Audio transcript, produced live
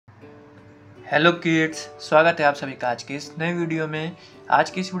Hello kids, स्वागत है आप सभी का आज के इस नए वीडियो में। आज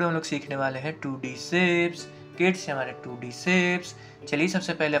की इस वीडियो में हम लोग सीखने वाले हैं 2D शेप्स। किड्स हमारे 2D शेप्स। चलिए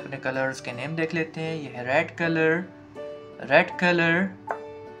सबसे पहले अपने कलर्स के नेम देख लेते हैं। ये है रेड कलर,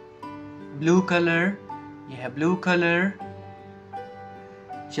 ब्लू कलर, ये है ब्लू कलर,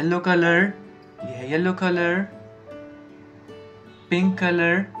 येलो कलर, ये है येलो कलर, पिंक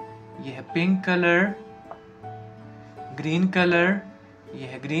कलर, ये है पिंक कलर, ग्रीन कलर, ये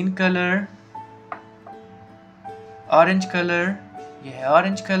है ग्रीन कलर, ऑरेंज कलर, ये है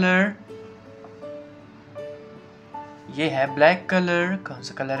ऑरेंज कलर, ये है ब्लैक कलर। कौन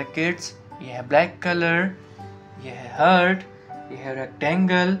सा कलर है किड्स? ये है ब्लैक कलर। ये है हार्ट, ये है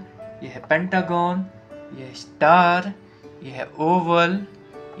रेक्टेंगल, ये है पेंटागन, ये है स्टार, ये है ओवल,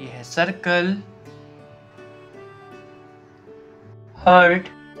 ये है circle, heart,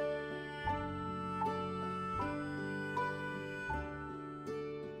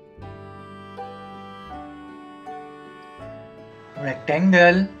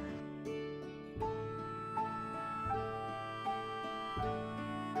 rectangle,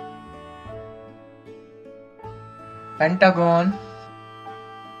 pentagon,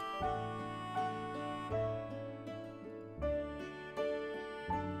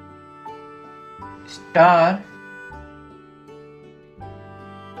 star,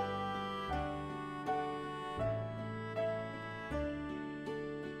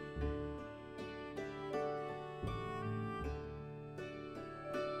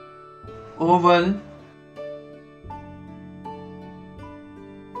 Oval,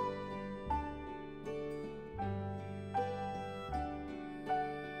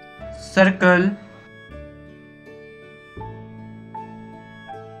 circle,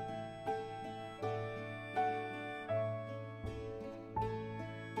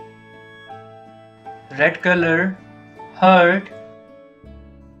 red colour, heart,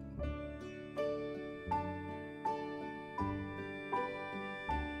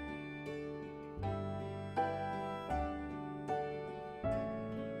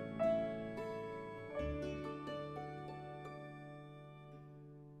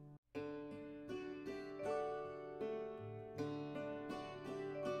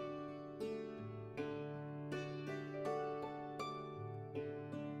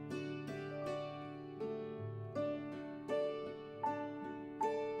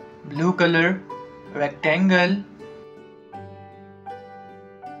 blue colour, rectangle,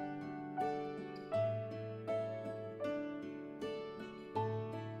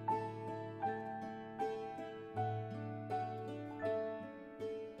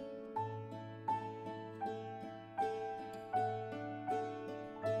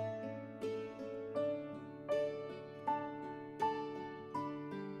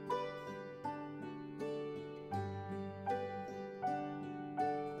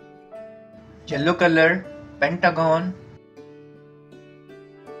 yellow colour, pentagon,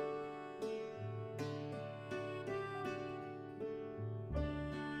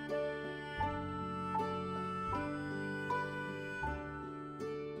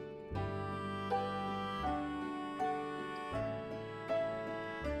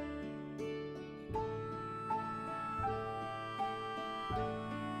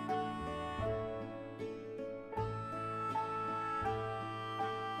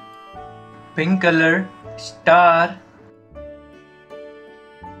 pink colour, star,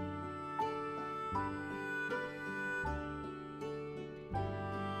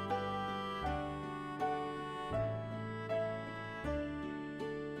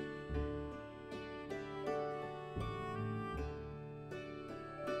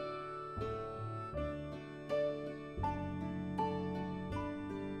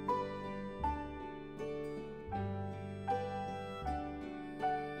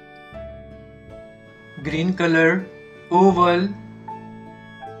 green colour, Oval,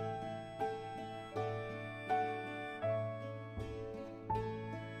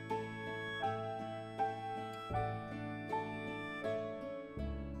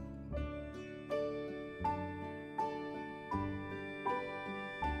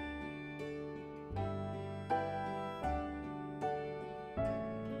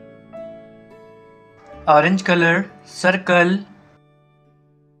 orange colour, circle,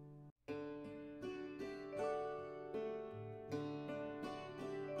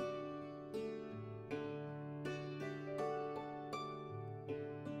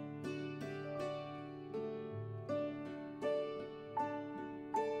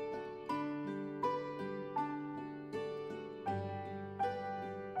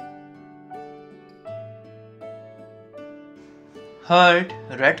 heart,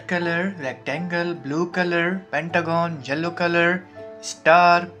 red colour, rectangle, blue colour, pentagon, yellow colour,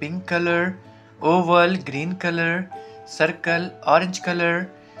 star, pink colour, Oval green colour, circle orange colour.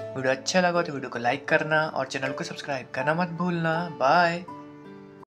 Video अच्छा लगा तो video को like करना और channel को subscribe करना मत भूलना। बाय।